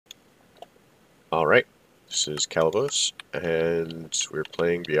Alright, this is Calibos, and we're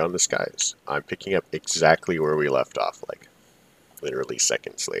playing Beyond the Skies. I'm picking up exactly where we left off, like, literally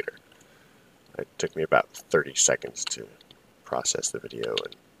seconds later. It took me about 30 seconds to process the video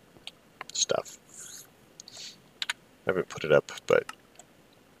and stuff. I haven't put it up, but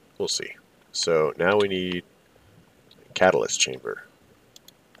we'll see. So now we need a catalyst chamber.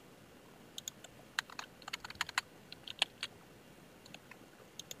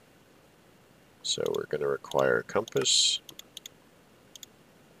 So we're going to require a compass.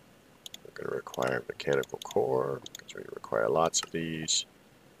 We're going to require a mechanical core, because we require lots of these.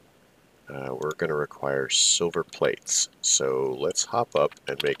 We're going to require silver plates. So let's hop up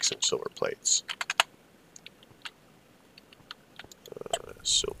and make some silver plates.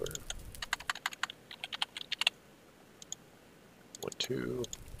 Silver. 1, 2.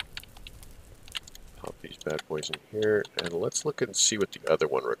 Pop these bad boys in here, and let's look and see what the other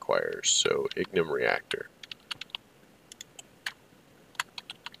one requires. So, Ignum reactor.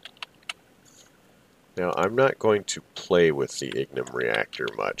 Now, I'm not going to play with the Ignum reactor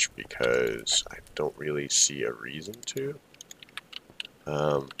much because I don't really see a reason to.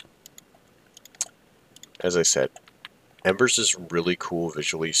 As I said, Embers is really cool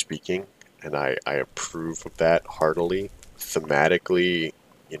visually speaking, and I approve of that heartily. Thematically,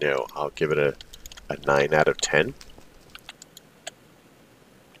 you know, I'll give it a 9 out of 10.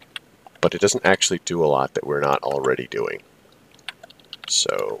 But it doesn't actually do a lot that we're not already doing.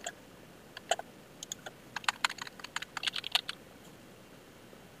 So,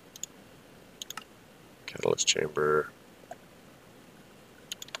 catalyst chamber.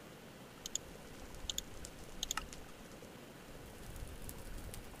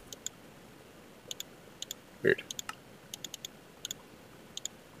 Weird.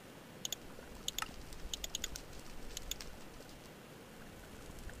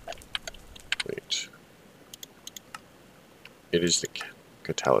 Wait. It is the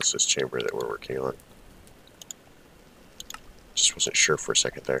catalysis chamber that we're working on. Just wasn't sure for a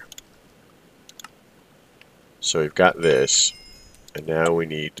second there. So we've got this, and now we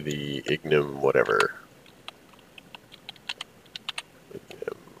need the Ignum whatever.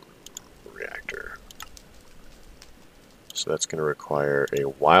 Ignum reactor. So that's going to require a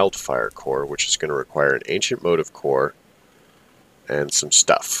wildfire core, which is going to require an ancient motive core and some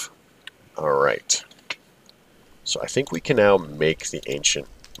stuff. Alright. So I think we can now make the ancient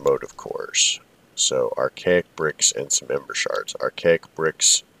motive cores. So archaic bricks and some ember shards. Archaic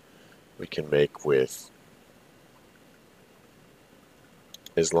bricks we can make with,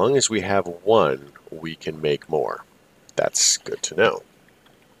 as long as we have one, we can make more. That's good to know.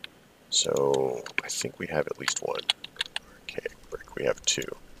 So I think we have at least one. Archaic brick, we have 2.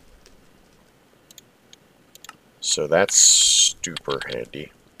 So that's super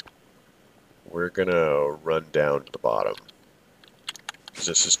handy. We're gonna run down to the bottom, because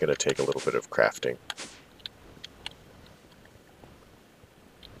this is gonna take a little bit of crafting.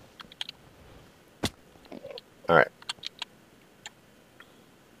 Alright.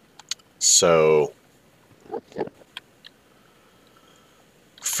 So,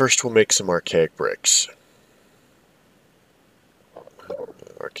 first we'll make some archaic bricks.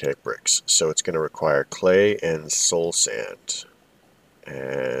 Archaic bricks. So it's going to require clay and soul sand.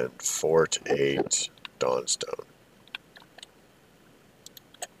 And 4 to 8 dawnstone.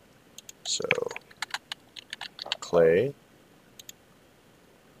 So, clay.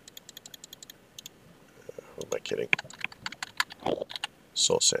 Who am I kidding?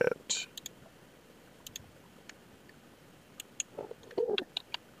 Soul sand.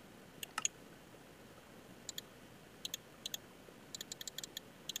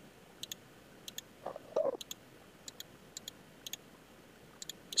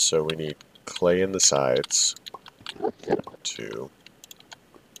 So we need clay in the sides. 2.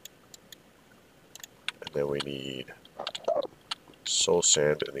 And then we need soul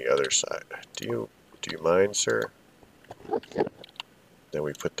sand in the other side. Do you mind, sir? Then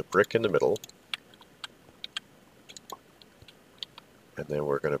we put the brick in the middle. And then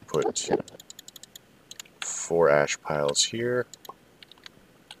we're going to put 4 ash piles here.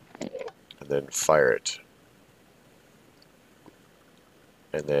 And then fire it.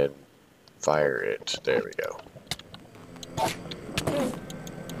 And then fire it. There we go.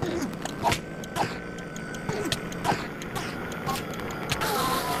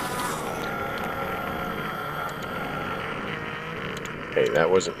 Hey, that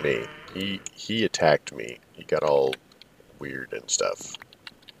wasn't me. He attacked me. He got all weird and stuff.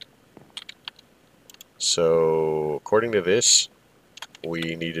 So, according to this,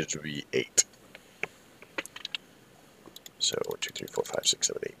 we needed to be 8. So 1, 2, 3, 4, 5, 6,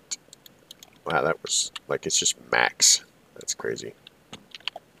 7, 8. Wow, that was like, it's just max. That's crazy.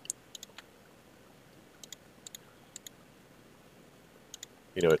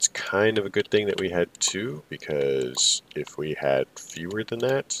 You know, it's kind of a good thing that we had 2, because if we had fewer than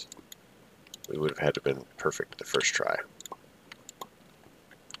that, we would have had to have been perfect the first try.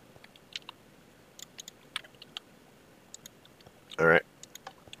 Alright,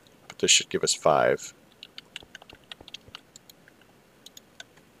 but this should give us 5.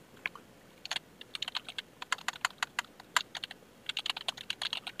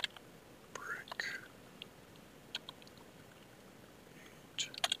 Brick.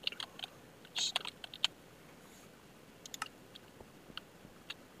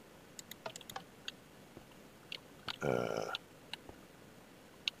 Uh,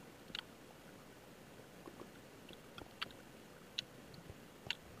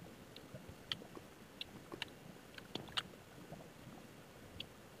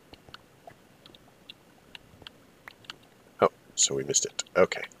 oh, so we missed it.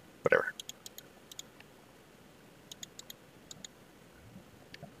 Okay, whatever.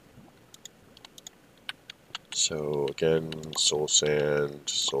 So again, soul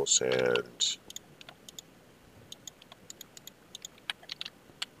sand,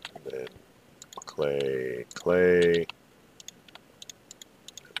 and then clay, clay.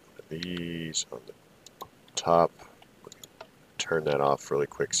 These on the top. Turn that off really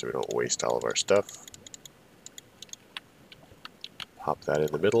quick so we don't waste all of our stuff. Pop that in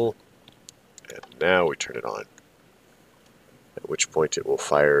the middle, and now we turn it on. At which point it will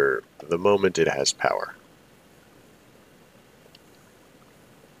fire the moment it has power.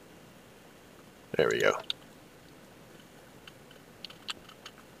 There we go.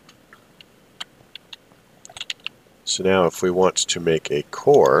 So now if we want to make a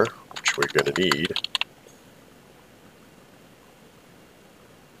core, which we're going to need,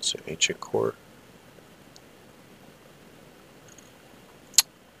 it's an ancient core.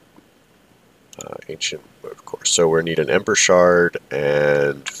 Ancient, of course. So we need an ember shard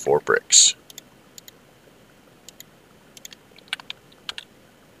and 4 bricks.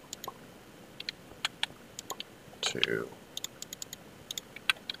 Two,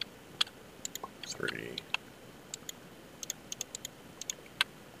 3,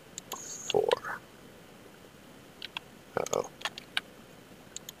 4. Uh-oh.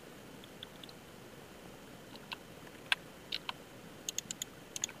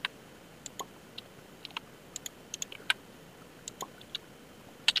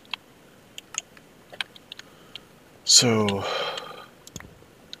 So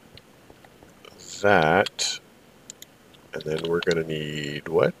that, and then we're going to need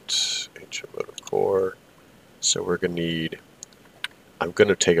what? Ancient motive core. So we're going to need, I'm going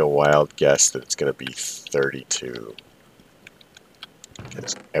to take a wild guess that it's going to be 32.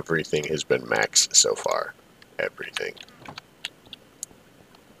 Because everything has been max so far. Everything.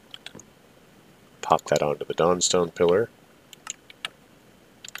 Pop that onto the Dawnstone pillar.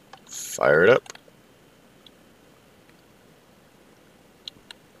 Fire it up.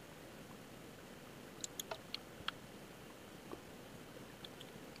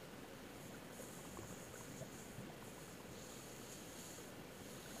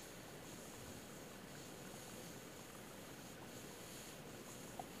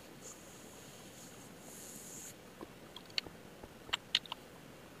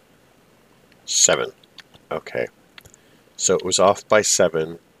 Seven. Okay. So it was off by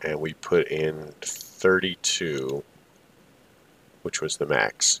 7, and we put in 32, which was the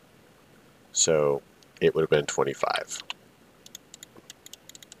max. So it would have been 25.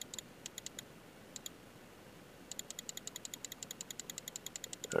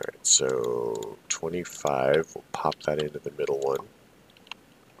 Alright, so 25, we'll pop that into the middle one.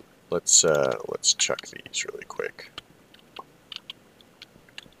 Let's chuck these really quick.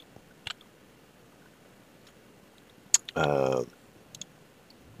 Um,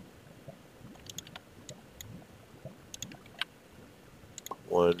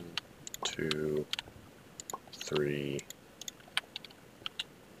 1, 2, 3,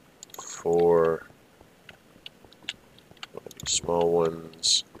 4. Small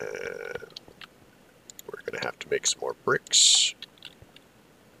ones, and we're going to have to make some more bricks.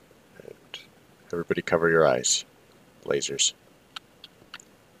 And everybody cover your eyes. Lasers.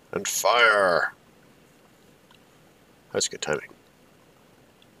 And fire! That's good timing.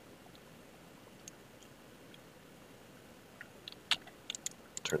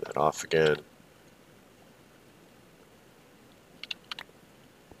 Turn that off again.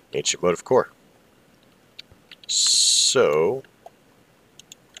 Ancient motive core. So,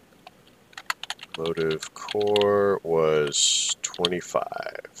 motive core was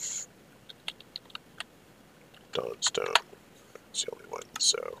 25. Dawnstone. It's the only one,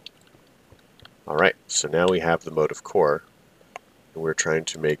 so. Alright, so now we have the motive core. And we're trying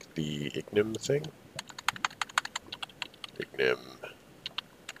to make the ignim thing. Ignim.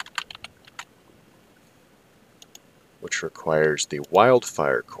 Which requires the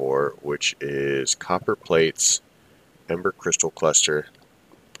wildfire core, which is copper plates, ember crystal cluster.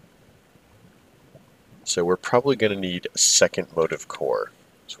 So we're probably going to need a second motive core,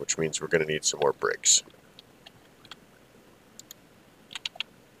 which means we're going to need some more bricks.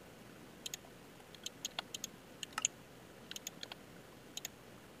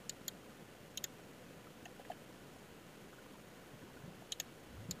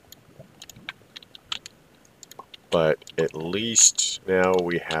 But at least now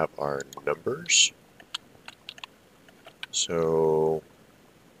we have our numbers. So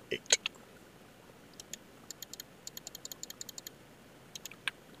 8.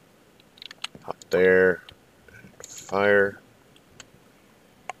 Hop there. Fire.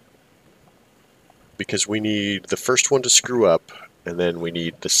 Because we need the first one to screw up, and then we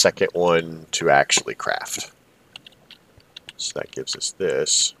need the second one to actually craft. So that gives us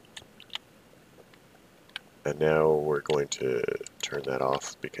this. And now we're going to turn that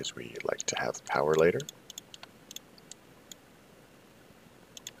off because we like to have power later.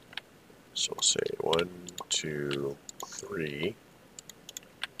 So we'll say 1, 2, 3,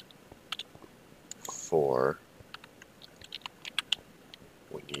 4.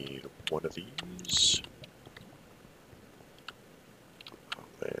 We need one of these. Oh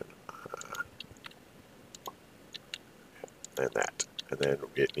man. And that. And then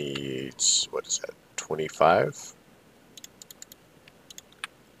it needs, what is that, 25?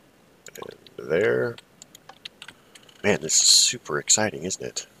 And there. Man, this is super exciting, isn't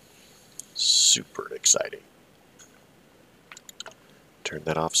it? Super exciting. Turn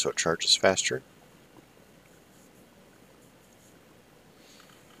that off so it charges faster.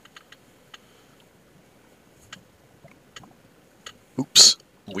 Oops.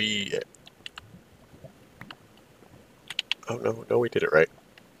 Oh no, we did it right.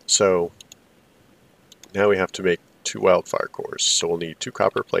 So now we have to make 2 wildfire cores. So we'll need 2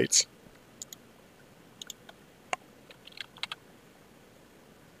 copper plates.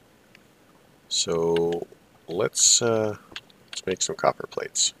 So let's make some copper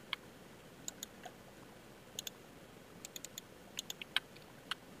plates.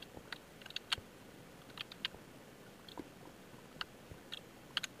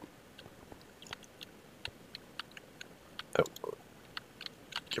 Oh,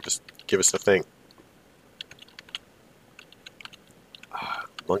 give us the thing. Ah,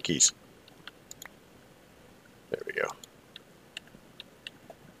 monkeys. There we go.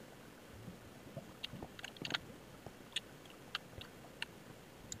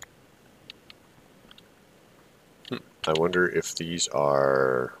 I wonder if these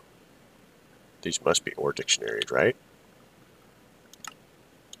are... These must be ore dictionaries, right?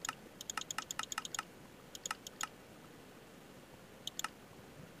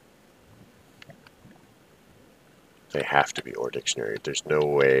 They have to be ore dictionary. There's no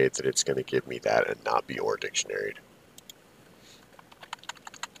way that it's going to give me that and not be ore dictionary.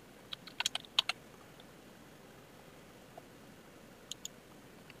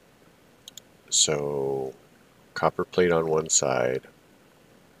 So, copper plate on one side,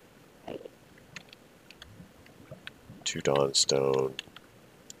 2 dawnstone,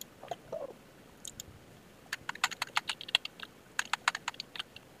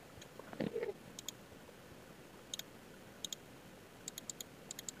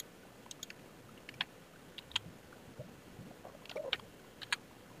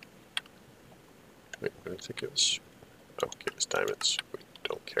 wait, what did it give us? Oh, give us diamonds. We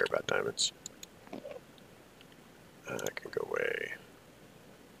don't care about diamonds. That can go away.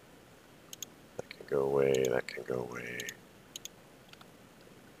 That can go away, that can go away.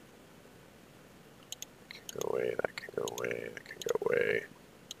 That can go away, that can go away, that can go away.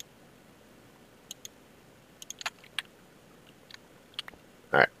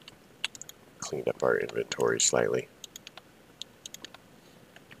 Alright. Cleaned up our inventory slightly.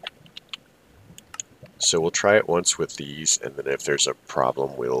 So we'll try it once with these, and then if there's a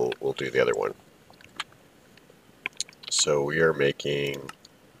problem, we'll do the other one. So we are making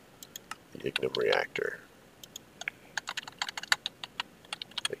the Ignum reactor.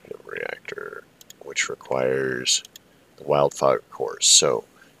 Ignum reactor, which requires the wildfire cores. So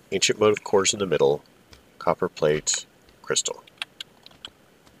ancient motive cores in the middle, copper plate, crystal.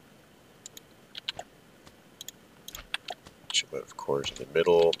 Ancient motive cores in the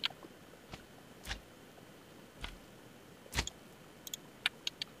middle.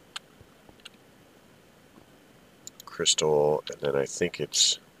 crystal, and then I think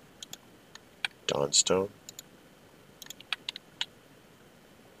it's dawnstone.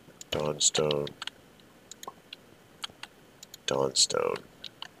 Dawnstone. Dawnstone.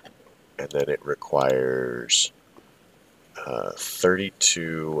 And then it requires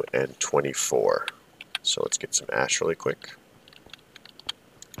 32 and 24. So let's get some ash really quick.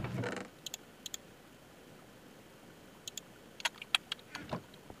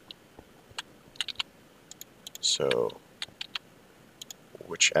 So,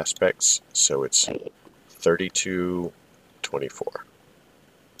 which aspects? So it's 32, 24.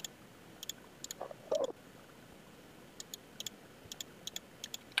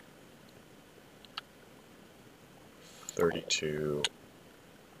 $32,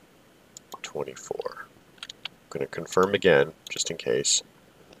 24. I'm going to confirm again, just in case.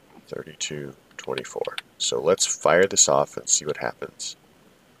 32, 24. So let's fire this off and see what happens.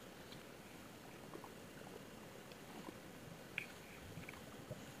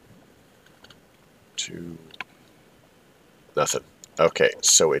 Nothing. Okay,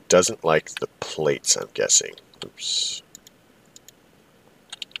 so it doesn't like the plates, I'm guessing. Oops.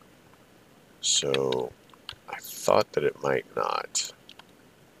 So I thought that it might not.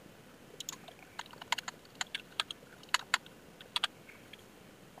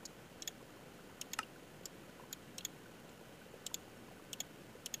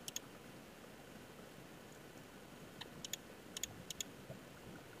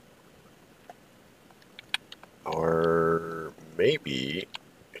 Or maybe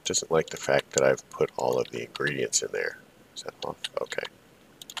it doesn't like the fact that I've put all of the ingredients in there. Is that off? Okay.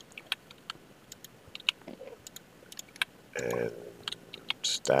 And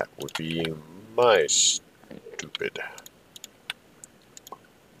that would be my stupid.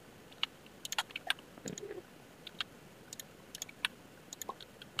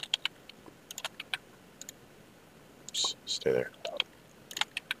 Oops, stay there.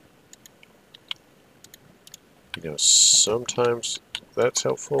 You know, sometimes that's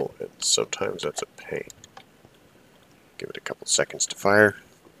helpful, and sometimes that's a pain. Give it a couple seconds to fire.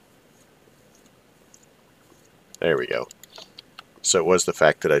 There we go. So it was the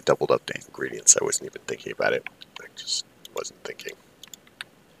fact that I doubled up the ingredients. I wasn't even thinking about it. I just wasn't thinking.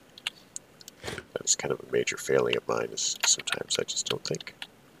 That's kind of a major failing of mine, is sometimes I just don't think.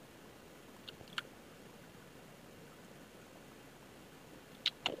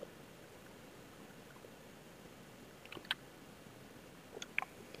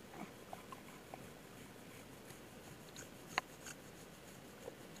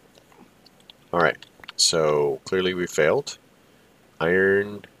 Alright, so clearly we failed.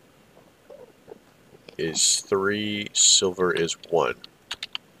 Iron is 3, silver is 1.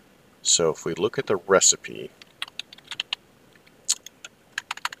 So if we look at the recipe,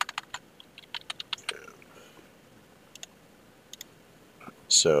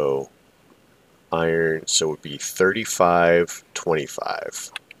 so iron, so it would be 35,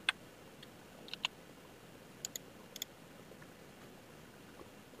 25.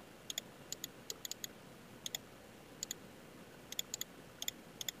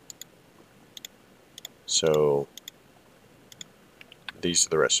 So these are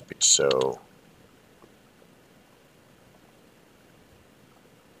the recipes. So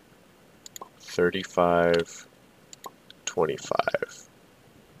 35, 25.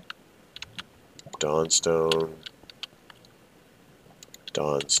 Dawnstone,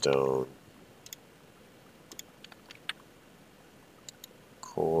 Dawnstone,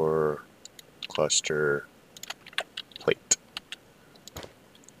 core, cluster, plate.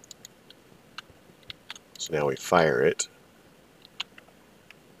 So now we fire it.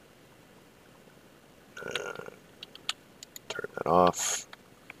 Turn that off.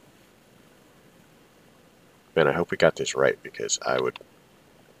 Man, I hope we got this right, because I would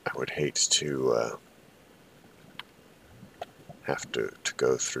hate to have to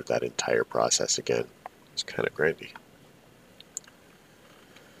go through that entire process again. It's kind of grindy.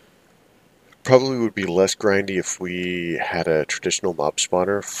 Probably would be less grindy if we had a traditional mob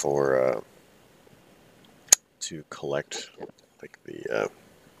spawner for to collect like the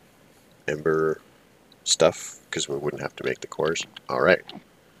ember stuff, because we wouldn't have to make the cores. Alright,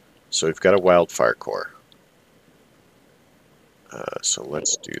 so we've got a wildfire core. So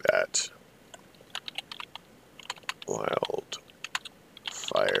let's do that. Wildfire,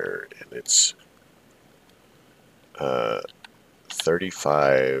 and it's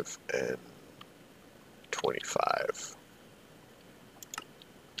 35 and 25.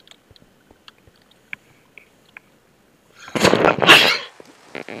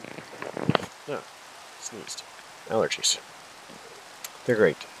 No, sneezed. Allergies. They're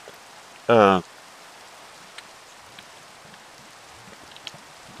great.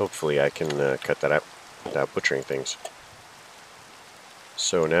 Hopefully I can cut that out without butchering things.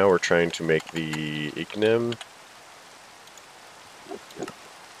 So now we're trying to make the Ignem.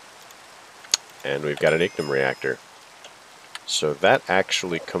 And we've got an Ignem reactor. So that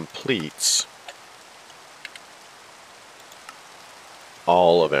actually completes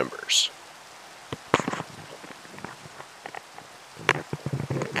all of Embers.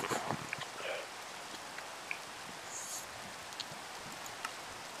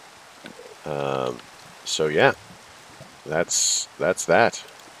 So yeah, that's that.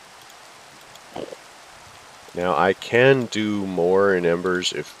 Now I can do more in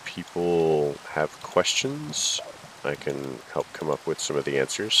Embers if people have questions. I can help come up with some of the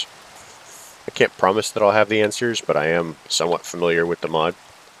answers. I can't promise that I'll have the answers, but I am somewhat familiar with the mod.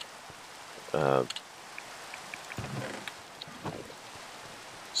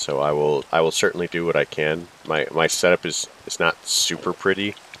 So I will certainly do what I can. My setup is not super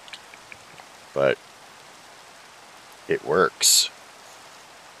pretty, but it works.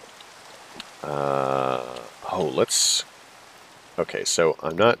 Okay, so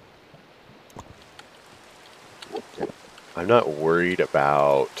I'm not worried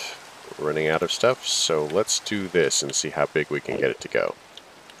about running out of stuff, so let's do this and see how big we can get it to go.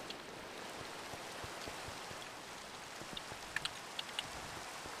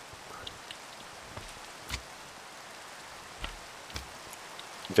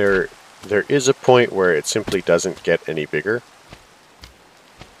 There is a point where it simply doesn't get any bigger.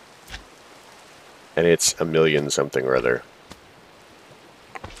 And it's a million something or other.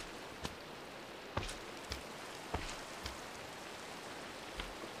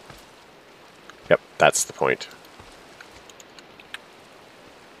 Yep, that's the point.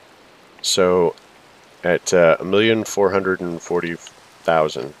 So at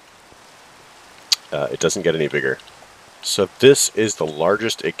 1,440,000, it doesn't get any bigger. So this is the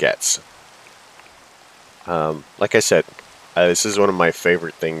largest it gets. Like I said, this is one of my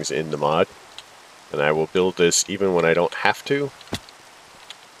favorite things in the mod, and I will build this even when I don't have to,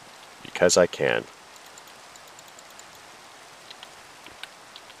 because I can.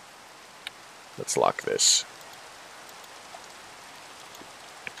 Let's lock this.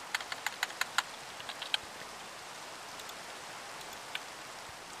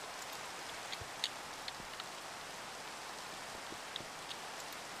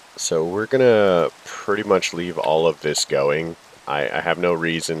 So we're gonna pretty much leave all of this going. I have no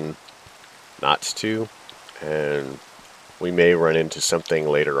reason not to, and we may run into something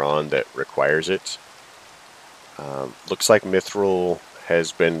later on that requires it. Looks like Mithril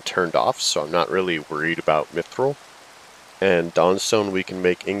has been turned off, so I'm not really worried about Mithril. And Dawnstone, we can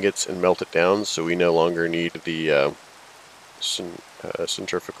make ingots and melt it down, so we no longer need the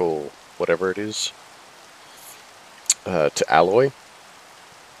centrifugal whatever it is to alloy.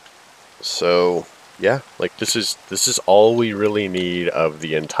 So yeah, like this is all we really need of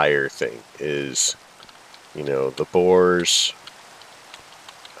the entire thing is, you know, the bores.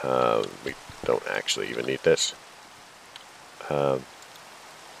 We don't actually even need this.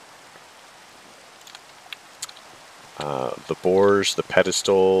 The bores, the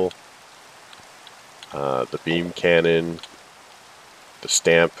pedestal, the beam cannon, the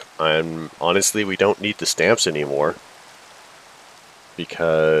stamp. Honestly, we don't need the stamps anymore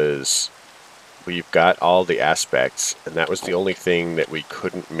because we've got all the aspects, and that was the only thing that we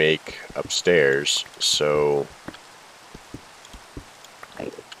couldn't make upstairs. So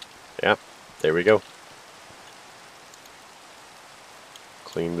yeah, there we go.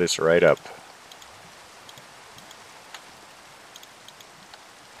 Clean this right up.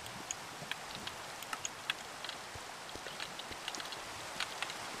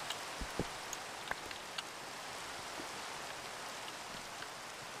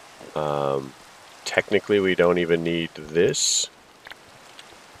 Technically, we don't even need this.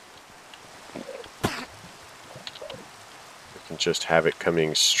 We can just have it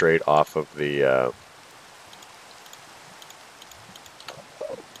coming straight off of the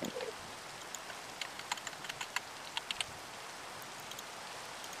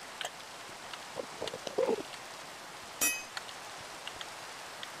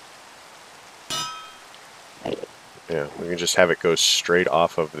yeah, we can just have it go straight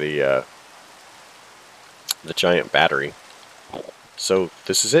off of the giant battery. So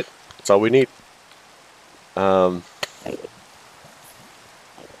this is it. That's all we need. I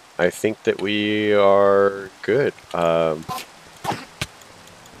think that we are good.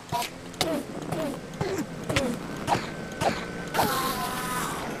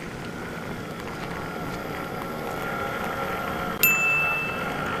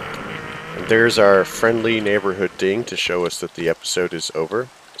 There's our friendly neighborhood ding to show us that the episode is over.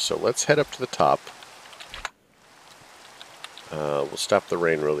 So let's head up to the top. We'll stop the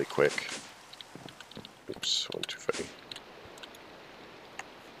rain really quick. Oops, one too funny.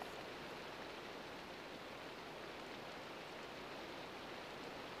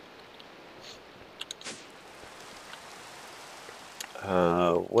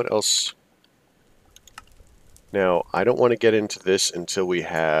 What else? Now, I don't want to get into this until we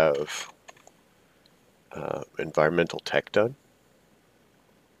have environmental tech done.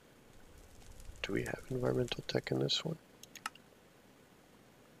 Do we have environmental tech in this one?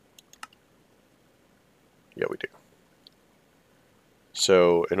 Yeah, we do.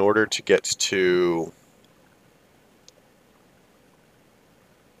 So, in order to get to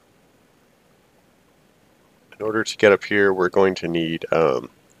up here, we're going to need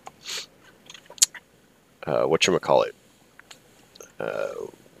whatchamacallit,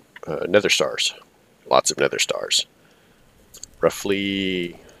 nether stars. Lots of nether stars.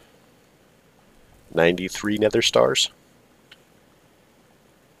 Roughly 93 nether stars.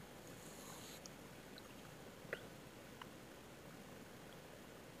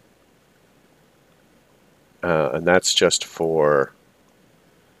 And that's just for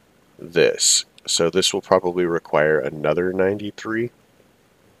this. So this will probably require another 93.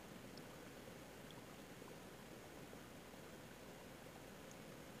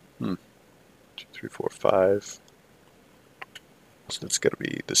 Hmm. 2, 3, 4, 5. So that's got to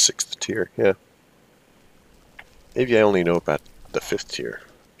be the 6th tier, yeah. Maybe I only know about the 5th tier.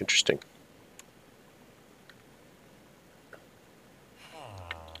 Interesting.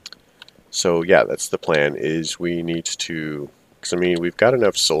 So yeah, that's the plan, is we need to, because I mean, we've got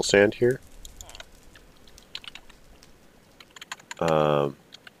enough soul sand here.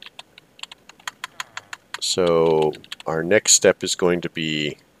 So our next step is going to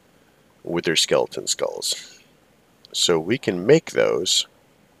be wither skeleton skulls. So we can make those.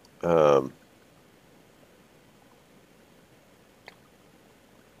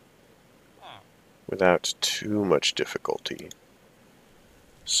 Without too much difficulty.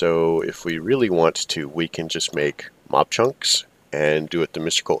 So if we really want to, we can just make mob chunks and do it the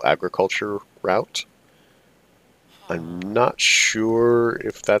mystical agriculture route. I'm not sure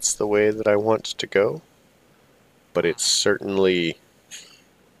if that's the way that I want to go, but it's certainly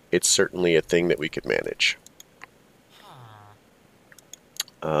a thing that we could manage.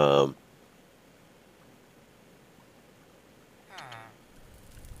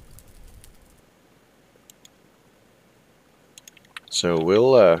 So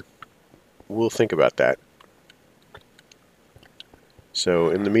we'll think about that. So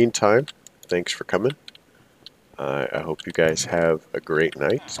in the meantime, thanks for coming. I hope you guys have a great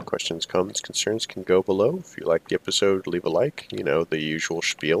night. Questions, comments, concerns can go below. If you like the episode, leave a like. You know, the usual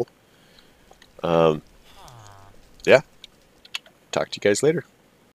spiel. Yeah. Talk to you guys later.